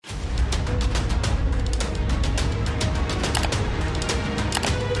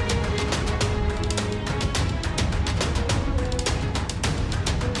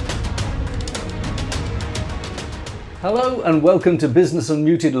Hello and welcome to Business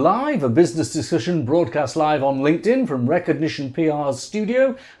Unmuted Live, a business discussion broadcast live on LinkedIn from Recognition PR's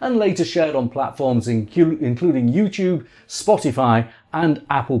studio and later shared on platforms including YouTube, Spotify and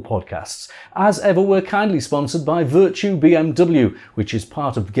Apple Podcasts. As ever, we're kindly sponsored by Virtue BMW, which is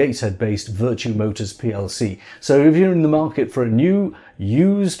part of Gateshead-based Virtue Motors PLC. So if you're in the market for a new,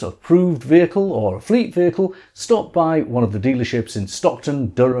 used, approved vehicle or a fleet vehicle, stop by one of the dealerships in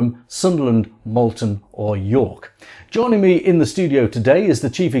Stockton, Durham, Sunderland, Malton or York. Joining me in the studio today is the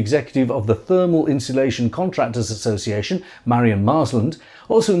Chief Executive of the Thermal Insulation Contractors Association, Marion Marsland.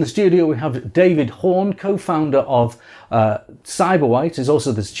 Also in the studio we have David Horn, co-founder of Cyberwhite, is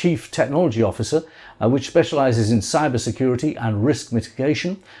also the Chief Technology Officer, which specialises in cybersecurity and risk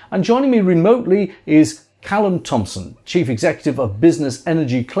mitigation. And joining me remotely is Callum Thompson, Chief Executive of Business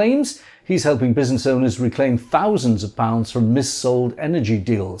Energy Claims. He's helping business owners reclaim thousands of pounds from missold energy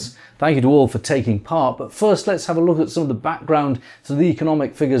deals. Thank you to all for taking part, but first let's have a look at some of the background to the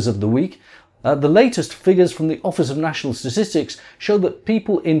economic figures of the week. The latest figures from the Office of National Statistics show that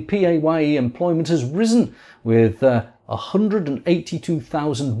people in PAYE employment has risen, with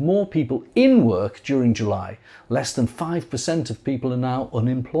 182,000 more people in work during July. Less than 5% of people are now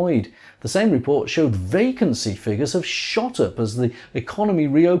unemployed. The same report showed vacancy figures have shot up as the economy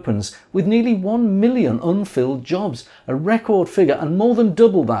reopens, with nearly 1 million unfilled jobs, a record figure and more than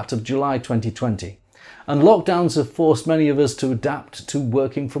double that of July 2020. And lockdowns have forced many of us to adapt to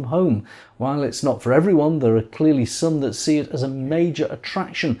working from home. While it's not for everyone, there are clearly some that see it as a major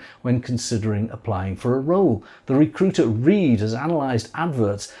attraction when considering applying for a role. The recruiter Reed has analysed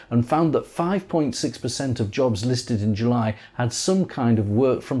adverts and found that 5.6% of jobs listed in July had some kind of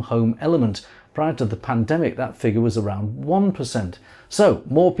work from home element. Prior to the pandemic, that figure was around 1%. So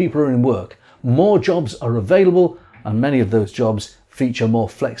more people are in work, more jobs are available, and many of those jobs feature more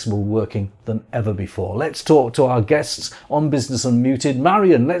flexible working than ever before. Let's talk to our guests on Business Unmuted.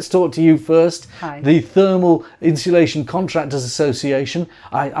 Marion, let's talk to you first. Hi. The Thermal Insulation Contractors Association.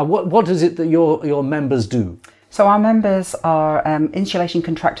 What is it that your members do? So our members are insulation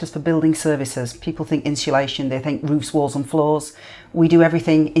contractors for building services. People think insulation, they think roofs, walls and floors. We do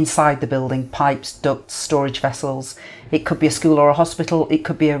everything inside the building: pipes, ducts, storage vessels. It could be a school or a hospital, it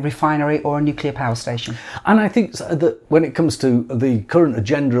could be a refinery or a nuclear power station. And I think that when it comes to the current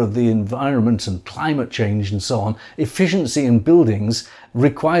agenda of the environment and climate change and so on, efficiency in buildings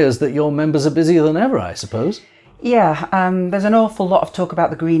requires that your members are busier than ever, I suppose. Yeah, there's an awful lot of talk about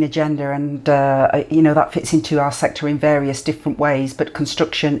the green agenda, and that fits into our sector in various different ways, but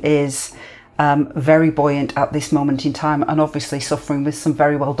construction is very buoyant at this moment in time, and obviously suffering with some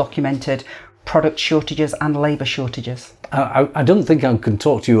very well documented product shortages and labour shortages. I don't think I can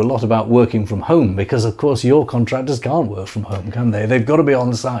talk to you a lot about working from home, because of course your contractors can't work from home, can they? They've got to be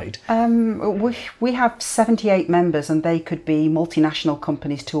on site. We have 78 members, and they could be multinational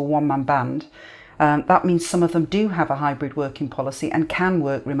companies to a one-man band. That means some of them do have a hybrid working policy and can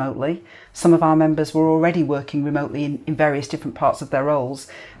work remotely. Some of our members were already working remotely in various different parts of their roles.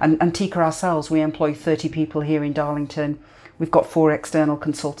 And TICA ourselves, we employ 30 people here in Darlington. We've got 4 external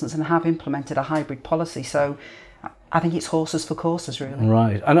consultants and have implemented a hybrid policy. So I think it's horses for courses, really.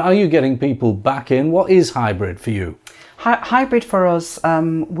 Right. And are you getting people back in? What is hybrid for you? Hybrid for us,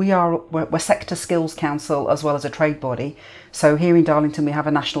 we're Sector Skills Council as well as a trade body. So here in Darlington we have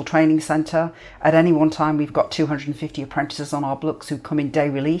a national training centre. At any one time we've got 250 apprentices on our books who come in day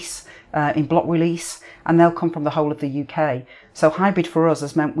release, in block release, and they'll come from the whole of the UK. So hybrid for us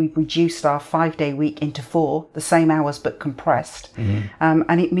has meant we've reduced our 5-day week into 4, the same hours but compressed. Mm-hmm.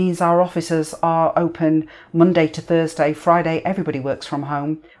 And it means our offices are open Monday to Thursday. Friday everybody works from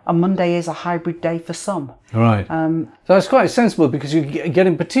home, and Monday is a hybrid day for some. Right. So it's quite sensible, because you're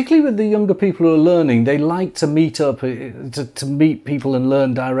getting, particularly with the younger people who are learning, they like to meet up, to meet people and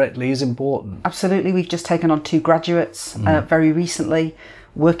learn directly is important. Absolutely. We've just taken on 2 graduates very recently.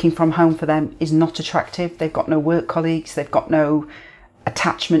 Working from home for them is not attractive. They've got no work colleagues, they've got no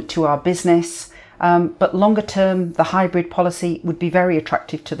attachment to our business. But longer term, the hybrid policy would be very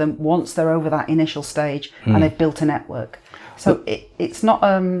attractive to them once they're over that initial stage and they've built a network. So it's not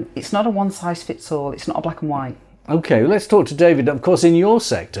a one size fits all. It's not a black and white. Okay, let's talk to David. Of course, in your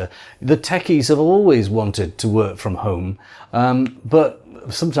sector, the techies have always wanted to work from home, but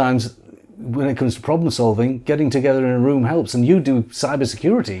sometimes when it comes to problem solving, getting together in a room helps, and you do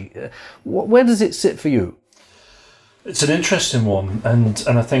cybersecurity. Where does it sit for you? It's an interesting one, and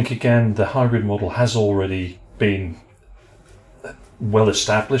I think again the hybrid model has already been well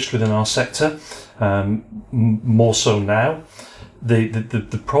established within our sector, more so now.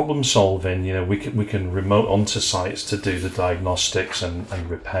 The problem solving, we can remote onto sites to do the diagnostics and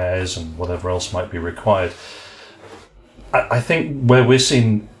repairs and whatever else might be required. I think where we're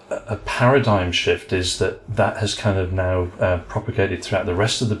seeing a paradigm shift is that has kind of now propagated throughout the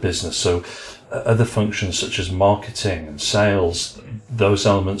rest of the business. So other functions such as marketing and sales, those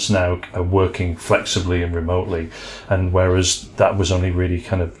elements now are working flexibly and remotely, and whereas that was only really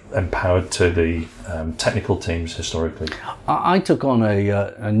kind of empowered to the technical teams historically. I took on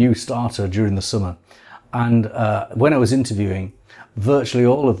a new starter during the summer, and when I was interviewing, virtually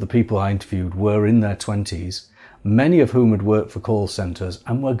all of the people I interviewed were in their 20s, many of whom had worked for call centres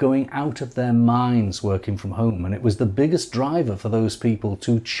and were going out of their minds working from home. And it was the biggest driver for those people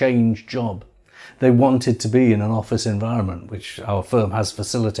to change job. They wanted to be in an office environment, which our firm has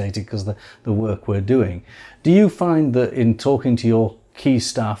facilitated because of the work we're doing. Do you find that in talking to your key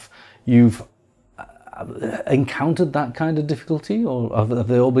staff, you've encountered that kind of difficulty, or have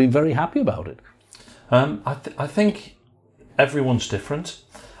they all been very happy about it? I think everyone's different.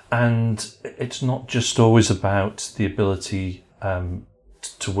 And it's not just always about the ability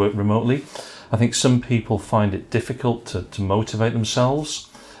to work remotely. I think some people find it difficult to motivate themselves.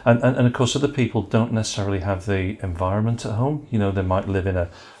 And of course, other people don't necessarily have the environment at home. You know, they might live in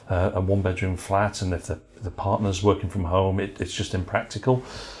a one-bedroom flat, and if the partner's working from home, it's just impractical.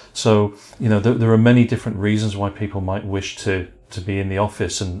 So, you know, there are many different reasons why people might wish to be in the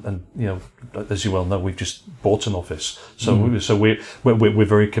office, and you know, as you well know, we've just bought an office, so we're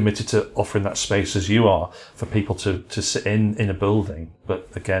very committed to offering that space as you are for people to sit in a building. But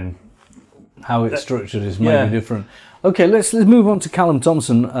again, how it's structured is maybe different. Okay, let's move on to Callum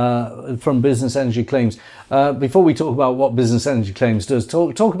Thompson from Business Energy Claims. Before we talk about what Business Energy Claims does,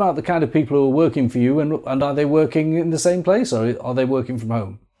 talk about the kind of people who are working for you, and are they working in the same place, or are they working from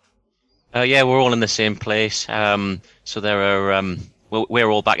home? Yeah, we're all in the same place. So there are,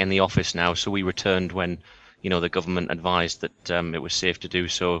 we're all back in the office now. So we returned when, you know, the government advised that it was safe to do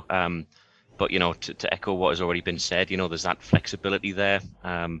so. But, you know, to echo what has already been said, you know, there's that flexibility there.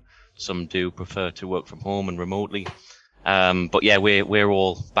 Some do prefer to work from home and remotely. But yeah, we're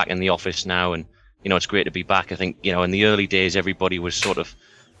all back in the office now, and, you know, it's great to be back. I think, you know, in the early days, everybody was sort of,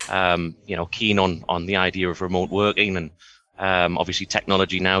 you know, keen on the idea of remote working, and obviously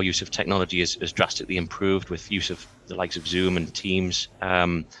technology now, use of technology has drastically improved with use of the likes of Zoom and Teams,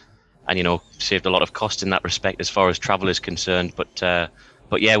 and, you know, saved a lot of cost in that respect as far as travel is concerned. But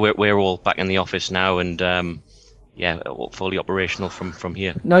yeah, we're all back in the office now, and yeah, fully operational from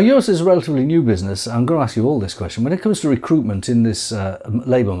here. Now, yours is a relatively new business. I'm going to ask you all this question. When it comes to recruitment in this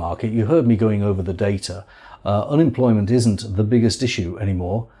labour market, you heard me going over the data. Unemployment isn't the biggest issue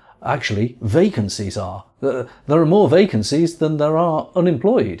anymore. Actually, vacancies are. There are more vacancies than there are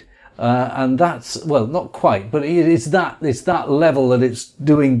unemployed. And that's, well, not quite, but it's that level that it's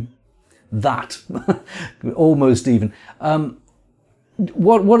doing that. Almost even.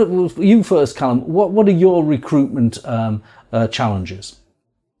 What you first, Callum, what are your recruitment challenges?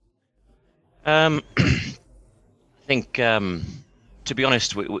 I think, to be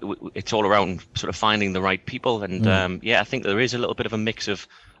honest, it's all around sort of finding the right people. And yeah, I think there is a little bit of a mix of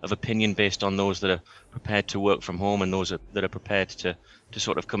opinion based on those that are prepared to work from home and those that are prepared to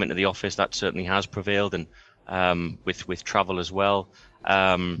sort of come into the office. That certainly has prevailed, and with travel as well.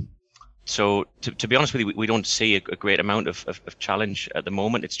 So to be honest with you, we don't see a great amount of challenge at the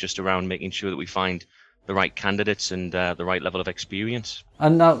moment. It's just around making sure that we find the right candidates and the right level of experience.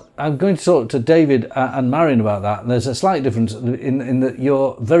 And now I'm going to talk to David and Marion about that. And there's a slight difference in that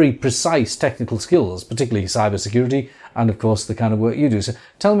your very precise technical skills, particularly cybersecurity, and of course the kind of work you do. So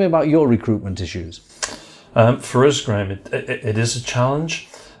tell me about your recruitment issues. For us, Graham, it is a challenge.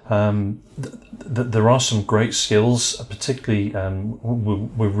 There are some great skills, particularly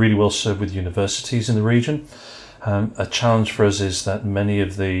we're really well served with universities in the region. A challenge for us is that many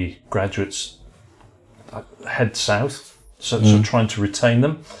of the graduates head south, so trying to retain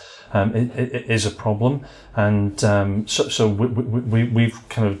them it is a problem, and so we've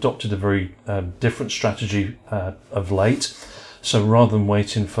kind of adopted a very different strategy of late. So rather than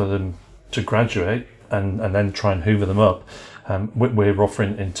waiting for them to graduate and then try and hoover them up, we're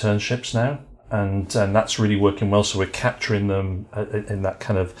offering internships now, and that's really working well. So we're capturing them in that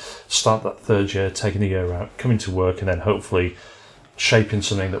kind of start that third year, taking a year out, coming to work, and then hopefully shaping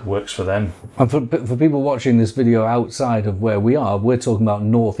something that works for them. And for people watching this video outside of where we are, we're talking about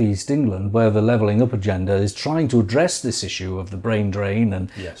North East England, where the Levelling Up agenda is trying to address this issue of the brain drain and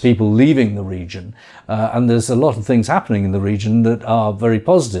people leaving the region. And there's a lot of things happening in the region that are very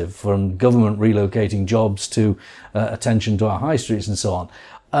positive, from government relocating jobs to attention to our high streets and so on.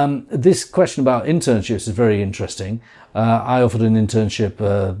 This question about internships is very interesting. I offered an internship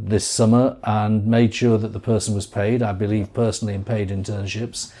this summer and made sure that the person was paid. I believe personally in paid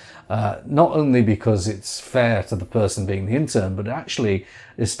internships, not only because it's fair to the person being the intern, but it actually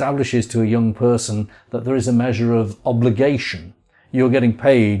establishes to a young person that there is a measure of obligation. You're getting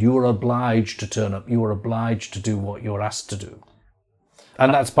paid, you're obliged to turn up, you're obliged to do what you're asked to do.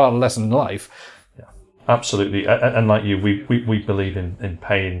 And that's part of the lesson in life. Absolutely, and like you, we believe in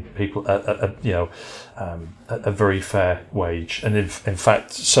paying people a very fair wage, and in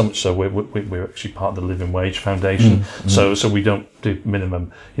fact, so much so we're actually part of the Living Wage Foundation. So we don't do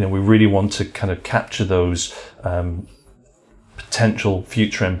minimum. We really want to kind of capture those potential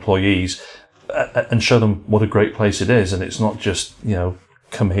future employees and show them what a great place it is, and it's not just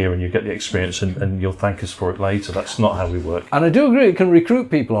come here and you get the experience and you'll thank us for it later. That's not how we work. And I do agree it can recruit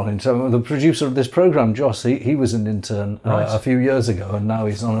people on it. So the producer of this programme, Joss, he was an intern a few years ago, and now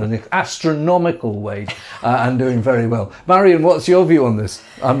he's on an astronomical wage and doing very well. Marion, what's your view on this?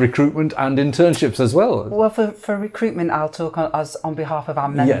 Recruitment and internships as well? Well, for recruitment, I'll talk on behalf of our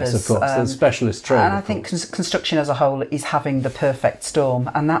members. Yes, of course, the specialist trade. And I think construction as a whole is having the perfect storm,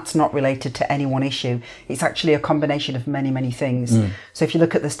 and that's not related to any one issue. It's actually a combination of many, many things. So if you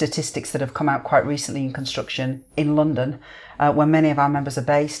look at the statistics that have come out quite recently in construction in London, where many of our members are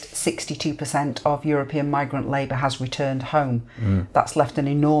based, 62% of European migrant labour has returned home. That's left an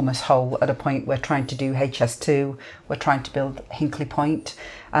enormous hole at a point we're trying to do HS2, we're trying to build Hinkley Point.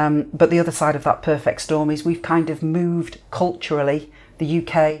 But the other side of that perfect storm is we've kind of moved culturally, the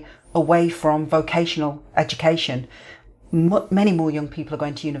UK, away from vocational education. Many more young people are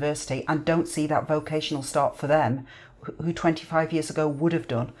going to university and don't see that vocational start for them who 25 years ago would have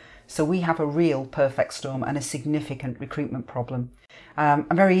done. So we have a real perfect storm and a significant recruitment problem. And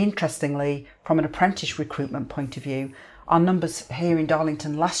very interestingly, from an apprentice recruitment point of view, our numbers here in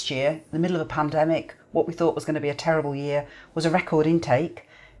Darlington last year, in the middle of a pandemic, what we thought was going to be a terrible year, was a record intake.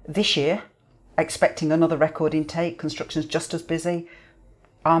 This year, expecting another record intake, construction's just as busy.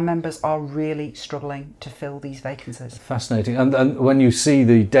 Our members are really struggling to fill these vacancies. Fascinating. And when you see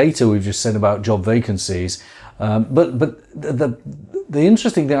the data we've just said about job vacancies, but the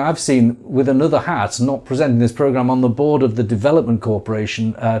interesting thing I've seen with another hat, not presenting this programme, on the board of the Development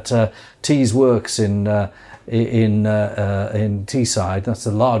Corporation at Tees Works in Teesside. That's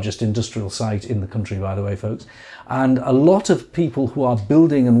the largest industrial site in the country, by the way, folks. And a lot of people who are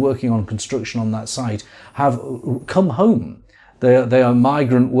building and working on construction on that site have come home. They are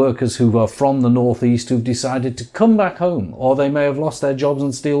migrant workers who are from the northeast who've decided to come back home, or they may have lost their jobs in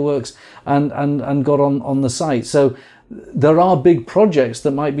steelworks and got on the site. So there are big projects that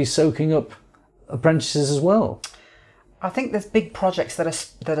might be soaking up apprentices as well. I think there's big projects that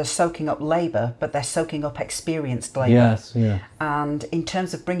are soaking up labour, but they're soaking up experienced labour. Yes, yeah. And in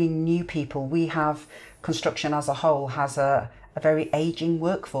terms of bringing new people, we have construction as a whole has a very ageing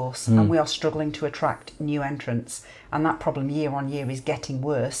workforce, and we are struggling to attract new entrants, and that problem year on year is getting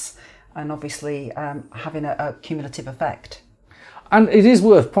worse, and obviously having a cumulative effect. And it is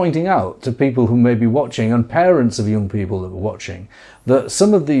worth pointing out to people who may be watching, and parents of young people that are watching, that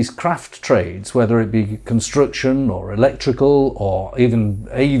some of these craft trades, whether it be construction or electrical or even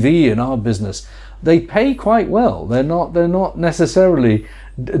AV in our business, they pay quite well. They're not necessarily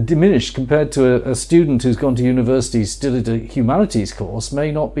diminished compared to a student who's gone to university, studied a humanities course,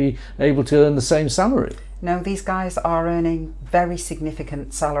 may not be able to earn the same salary. No, these guys are earning very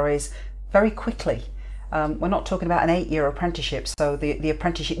significant salaries very quickly. We're not talking about an 8-year apprenticeship, so the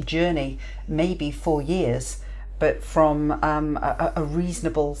apprenticeship journey may be 4 years, but from a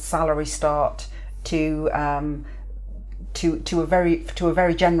reasonable salary start to a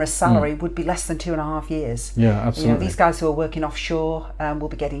very generous salary would be less than 2.5 years. Yeah, absolutely. These guys who are working offshore will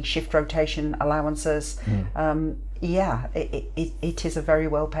be getting shift rotation allowances. It is a very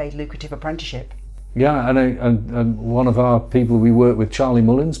well paid, lucrative apprenticeship. Yeah, and one of our people we work with, Charlie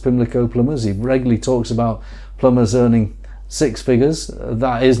Mullins, Pimlico Plumbers, he regularly talks about plumbers earning 6 figures.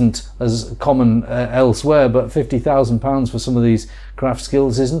 That isn't as common elsewhere, but £50,000 for some of these craft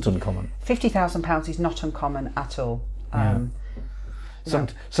skills isn't uncommon. £50,000 is not uncommon at all.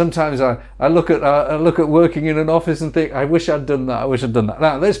 Sometimes I look at working in an office and think, I wish I'd done that.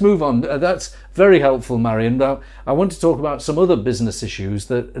 Now let's move on. That's very helpful, Marion. Now I want to talk about some other business issues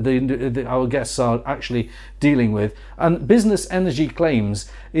that our guests are actually dealing with. And Business Energy Claims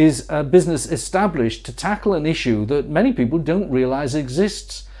is a business established to tackle an issue that many people don't realise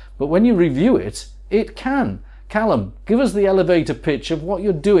exists. But when you review it, it can. Callum, give us the elevator pitch of what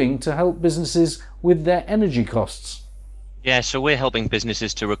you're doing to help businesses with their energy costs. Yeah, so we're helping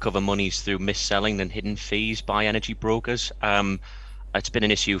businesses to recover monies through mis-selling and hidden fees by energy brokers. it's been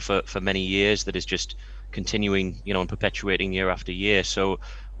an issue for many years that is just continuing, and perpetuating year after year. So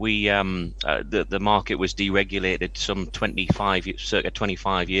we the market was deregulated some circa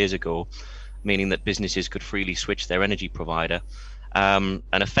 25 years ago, meaning that businesses could freely switch their energy provider. And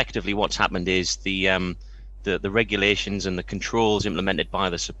effectively, what's happened is the regulations and the controls implemented by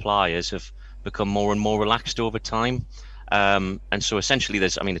the suppliers have become more and more relaxed over time. And so essentially,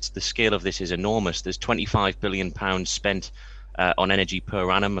 the scale of this is enormous. There's £25 billion spent on energy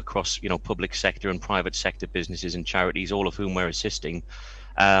per annum across, public sector and private sector businesses and charities, all of whom we're assisting.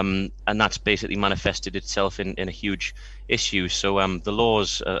 And that's basically manifested itself in a huge issue. So the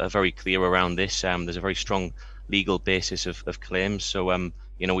laws are very clear around this. There's a very strong legal basis of claims. So,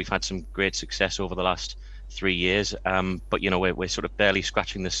 we've had some great success over the last 3 years, but we're sort of barely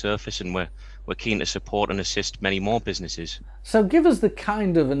scratching the surface, and we're keen to support and assist many more businesses. So give us the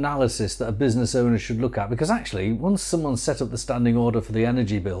kind of analysis that a business owner should look at, because actually once someone's set up the standing order for the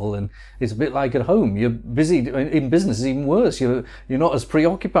energy bill, and it's a bit like at home, you're busy. In business is even worse. You're not as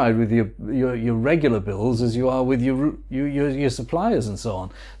preoccupied with your regular bills as you are with your suppliers and so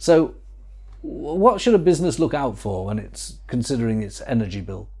on. So what should a business look out for when it's considering its energy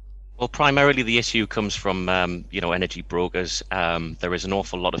bill? Well, primarily the issue comes from, energy brokers. There is an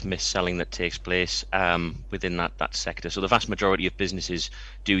awful lot of mis-selling that takes place within that sector. So the vast majority of businesses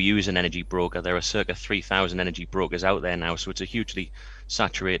do use an energy broker. There are circa 3,000 energy brokers out there now, so it's a hugely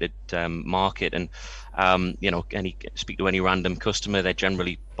saturated market. And, speak to any random customer, they're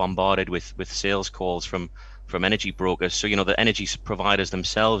generally bombarded with sales calls from energy brokers. So, the energy providers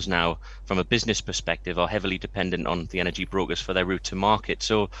themselves now, from a business perspective, are heavily dependent on the energy brokers for their route to market.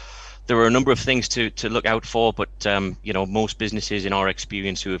 So there are a number of things to look out for, but most businesses in our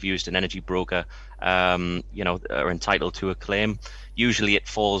experience who have used an energy broker are entitled to a claim. Usually it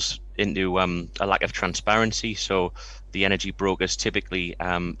falls into a lack of transparency. So the energy brokers typically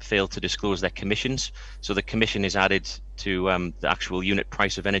fail to disclose their commissions. So the commission is added to the actual unit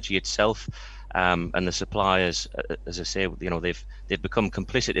price of energy itself. And the suppliers, as I say, they've become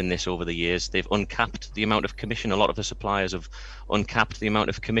complicit in this over the years. They've uncapped the amount of commission. A lot of the suppliers have uncapped the amount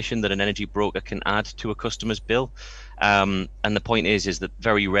of commission that an energy broker can add to a customer's bill. And the point is that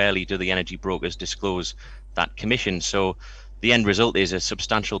very rarely do the energy brokers disclose that commission. So the end result is a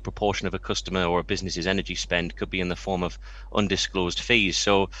substantial proportion of a customer or a business's energy spend could be in the form of undisclosed fees.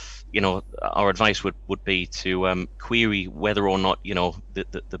 So, our advice would be to query whether or not,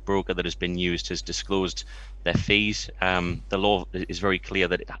 the broker that has been used has disclosed their fees. The law is very clear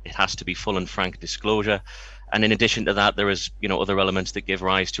that it has to be full and frank disclosure. And in addition to that, there is, other elements that give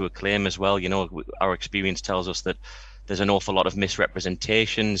rise to a claim as well. Our experience tells us that there's an awful lot of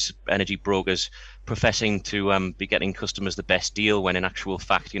misrepresentations, energy brokers professing to be getting customers the best deal, when in actual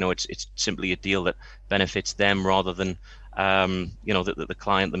fact, it's simply a deal that benefits them rather than the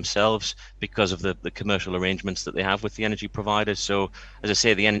client themselves, because of the commercial arrangements that they have with the energy providers. So, as I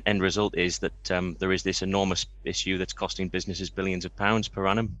say, the end result is that there is this enormous issue that's costing businesses billions of pounds per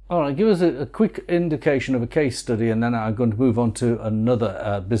annum. All right, give us a quick indication of a case study, and then I'm going to move on to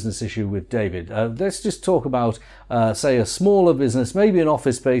another business issue with David. Let's just talk about, say, a smaller business, maybe an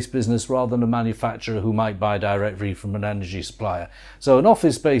office-based business rather than a manufacturer who might buy directly from an energy supplier. So an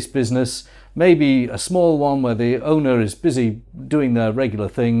office-based business, maybe a small one where the owner is busy doing their regular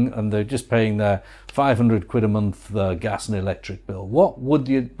thing and they're just paying their £500 a month gas and electric bill. What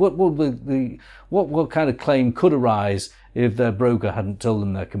kind of claim could arise if their broker hadn't told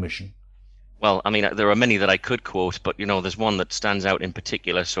them their commission? Well, there are many that I could quote, but there's one that stands out in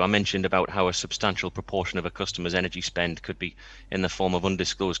particular. So I mentioned about how a substantial proportion of a customer's energy spend could be in the form of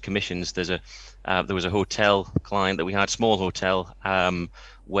undisclosed commissions. There was a hotel client that we had, small hotel,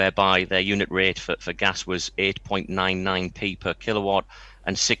 whereby their unit rate for gas was 8.99p per kilowatt,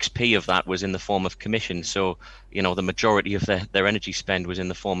 and 6p of that was in the form of commission. So, the majority of their energy spend was in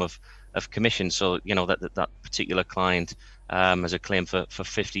the form of commission. So, that particular client has a claim for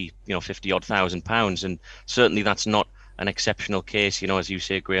 50 odd £1,000, and certainly that's not an exceptional case. As you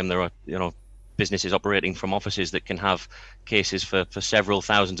say, Graham, there are businesses operating from offices that can have cases for several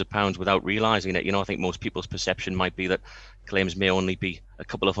thousands of pounds without realising it. I think most people's perception might be that claims may only be a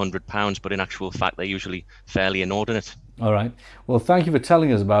couple of £100, but in actual fact they're usually fairly inordinate. All right. Well, thank you for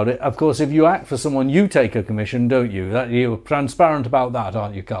telling us about it. Of course, if you act for someone, you take a commission, don't you? You're transparent about that,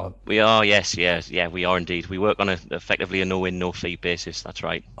 aren't you, Callum? We are, yes, we are indeed. We work on effectively a no-win, no-fee basis. That's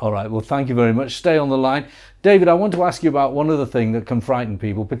right. All right. Well, thank you very much. Stay on the line. David, I want to ask you about one other thing that can frighten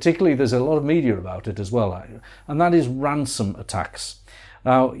people, particularly there's a lot of media about it as well, and that is ransom attacks.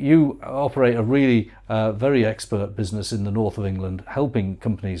 Now, you operate a really very expert business in the north of England, helping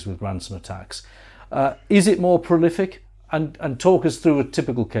companies with ransom attacks. Is it more prolific? and talk us through a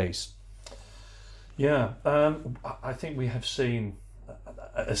typical case. Yeah, I think we have seen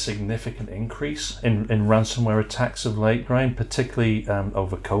a significant increase in ransomware attacks of late, Graham, particularly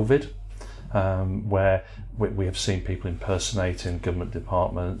over COVID, where we have seen people impersonating government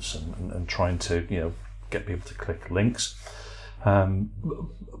departments and trying to get people to click links.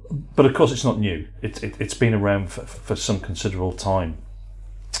 But of course, it's not new. It's been around for some considerable time.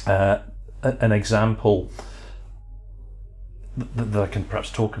 An example that I can perhaps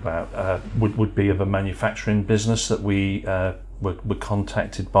talk about would be of a manufacturing business that we were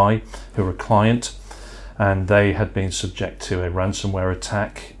contacted by, who were a client, and they had been subject to a ransomware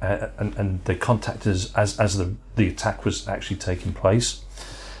attack, and they contacted us as the attack was actually taking place.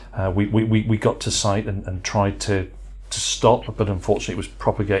 We got to site and tried to stop, but unfortunately it was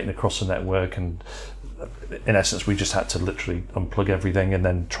propagating across the network, and in essence we just had to literally unplug everything and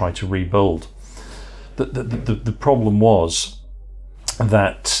then try to rebuild. The problem was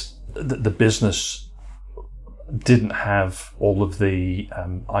that the business didn't have all of the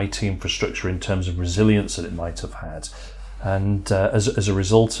IT infrastructure in terms of resilience that it might have had, and as a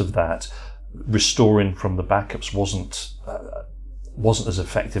result of that, restoring from the backups wasn't as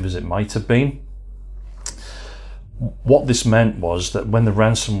effective as it might have been. What this meant was that when the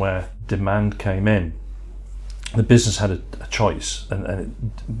ransomware demand came in, the business had a choice,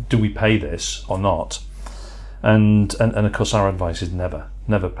 and do we pay this or not? And of course our advice is never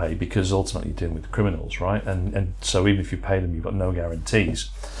pay, because ultimately you're dealing with criminals, right? And so even if you pay them, you've got no guarantees.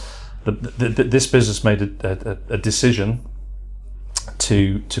 This business made a decision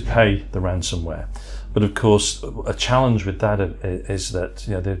to pay the ransomware, but of course a challenge with that is that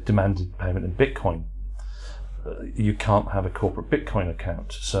they've demanded payment in Bitcoin. You can't have a corporate Bitcoin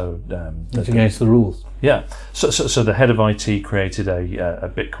account, so it's against the rules. Yeah, so the head of IT created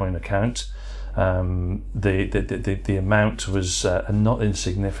a Bitcoin account. The amount was a not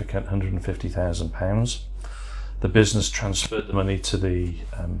insignificant £150,000. The business transferred the money to the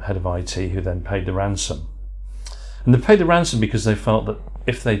head of IT, who then paid the ransom. And they paid the ransom because they felt that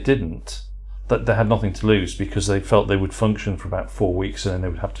if they didn't, that they had nothing to lose, because they felt they would function for about 4 weeks and then they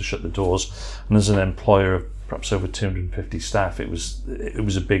would have to shut the doors. And as an employer of perhaps over 250 staff, it was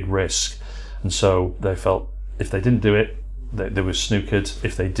a big risk. And so they felt if they didn't do it, they were snookered.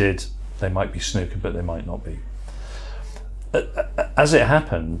 If they did, they might be snookered, but they might not be. As it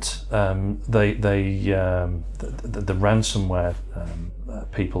happened, the ransomware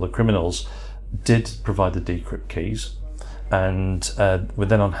people, the criminals, did provide the decrypt keys, and were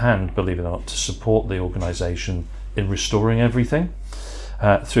then on hand, believe it or not, to support the organisation in restoring everything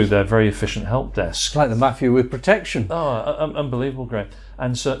through their very efficient help desk. It's like the mafia with protection. Oh, unbelievable, Greg.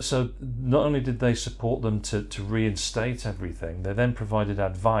 And so not only did they support them to reinstate everything, they then provided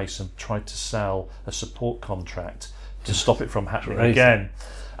advice and tried to sell a support contract to stop it from happening again.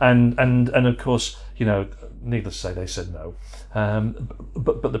 And of course, needless to say, they said no.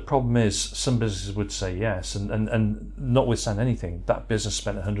 But the problem is, some businesses would say yes, and notwithstanding anything, that business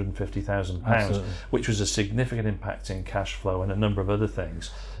spent £150,000, which was a significant impact in cash flow and a number of other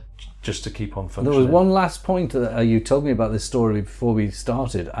things, just to keep on functioning. There was one last point that you told me about this story before we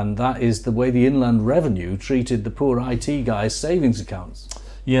started, and that is the way the Inland Revenue treated the poor IT guy's savings accounts.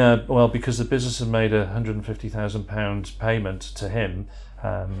 Yeah, well, because the business had made a £150,000 payment to him,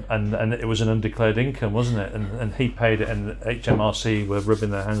 and it was an undeclared income, wasn't it? And he paid it, and HMRC were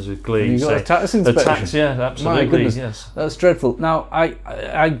rubbing their hands with glee. And you got a tax inspection. The tax, yeah, absolutely. My goodness, yes. That's dreadful. Now,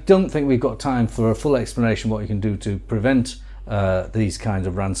 I don't think we've got time for a full explanation what you can do to prevent these kinds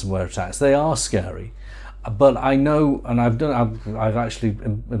of ransomware attacks. They are scary, but I know, and I've actually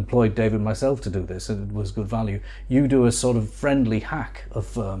employed David myself to do this, and it was good value. You do a sort of friendly hack of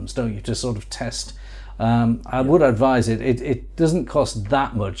firms, don't you, to sort of test. I would advise it doesn't cost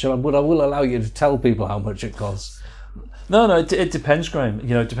that much, but I will allow you to tell people how much it costs. No, it depends, Graham.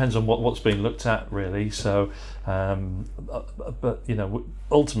 It depends on what's being looked at, really. So, but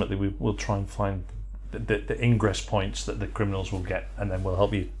ultimately we'll try and find the ingress points that the criminals will get, and then we'll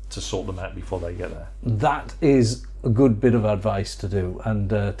help you to sort them out before they get there. That is a good bit of advice to do, and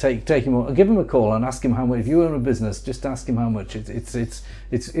take him, give him a call and ask him how much. If you own a business, just ask him how much.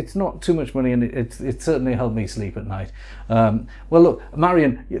 It's not too much money, and it certainly helped me sleep at night. Well, look,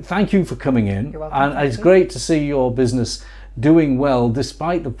 Marion, thank you for coming in. You're welcome. And it's great to see your business doing well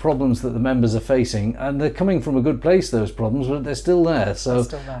despite the problems that the members are facing, and they're coming from a good place, those problems, but they're still there. So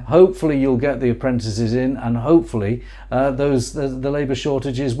hopefully you'll get the apprentices in, and hopefully the labour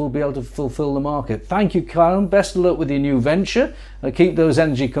shortages will be able to fulfil the market. Thank you, Karen. Best of luck with your new venture. Keep those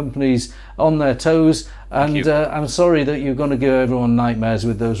energy companies on their toes, and I'm sorry that you're going to give everyone nightmares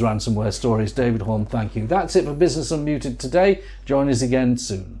with those ransomware stories. David Horn, thank you. That's it for Business Unmuted today. Join us again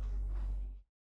soon.